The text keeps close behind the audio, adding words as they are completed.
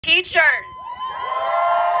Teachers.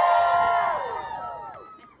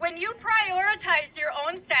 When you prioritize your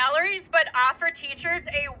own salaries but offer teachers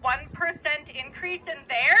a 1% increase in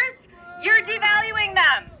theirs, you're devaluing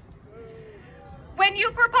them. When you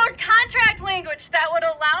propose contract language that would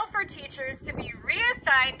allow for teachers to be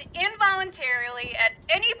reassigned involuntarily at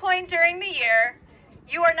any point during the year,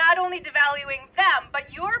 you are not only devaluing them,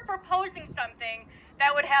 but you're proposing something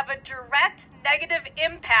that would have a direct negative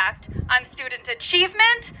impact on student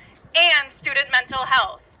achievement and student mental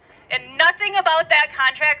health. And nothing about that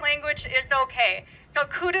contract language is okay. So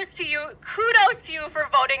kudos to you for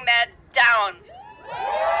voting that down.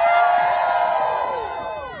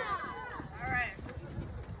 All right,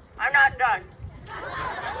 I'm not done.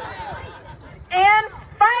 And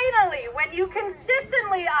finally, when you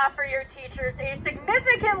consistently offer your teachers a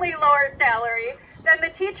significantly lower salary than the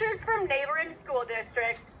teachers from neighboring school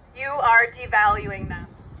districts, you are devaluing them.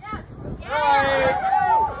 Yes.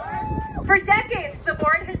 For decades, the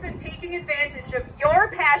board has been taking advantage of your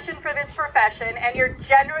passion for this profession and your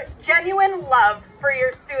genuine love for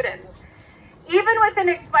your students. Even with an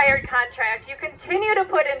expired contract, you continue to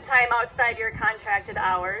put in time outside your contracted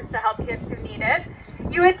hours to help kids who need it.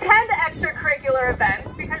 You attend extracurricular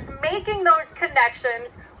events because making those connections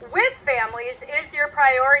with families is your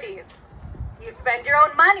priority. You spend your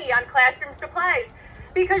own money on classroom supplies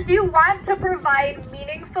because you want to provide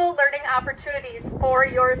meaningful learning opportunities for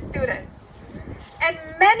your students. And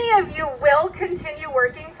many of you will continue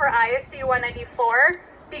working for ISC 194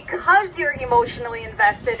 because you're emotionally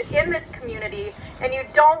invested in this community and you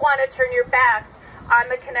don't want to turn your backs on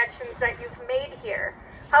the connections that you've made here.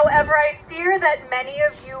 However, I fear that many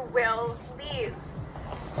of you will leave.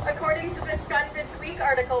 According to this Gun This Week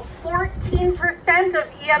article, 14% of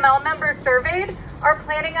EML members surveyed are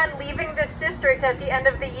planning on leaving this district at the end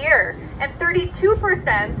of the year, and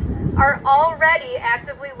 32% are already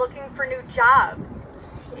actively looking for new jobs.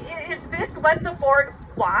 Is this what the board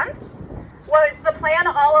wants? Was the plan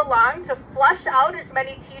all along to flush out as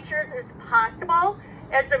many teachers as possible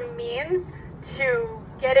as a means to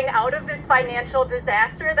getting out of this financial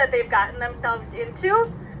disaster that they've gotten themselves into?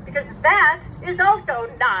 Because that is also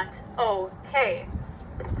not okay.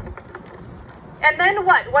 And then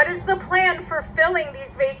what? What is the plan for filling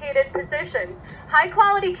these vacated positions?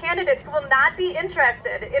 High-quality candidates will not be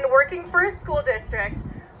interested in working for a school district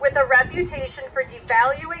with a reputation for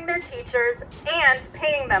devaluing their teachers and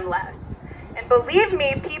paying them less. And believe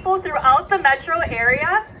me, people throughout the metro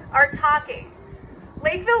area are talking.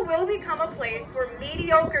 Lakeville will become a place where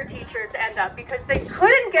mediocre teachers end up because they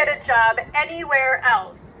couldn't get a job anywhere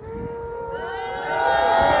else.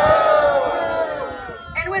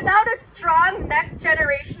 And without a strong next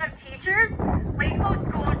generation of teachers, Lakeville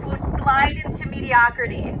schools will slide into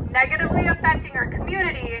mediocrity, negatively affecting our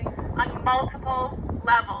community on multiple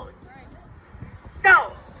levels.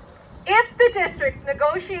 So, if the district's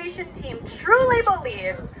negotiation team truly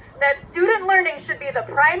believes that student learning should be the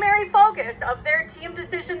primary focus of their team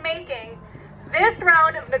decision making, this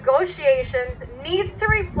round of negotiations needs to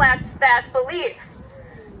reflect that belief.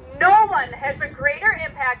 No one has a greater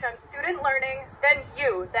impact on student learning than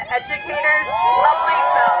you, the educators of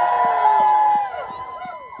Lakeville.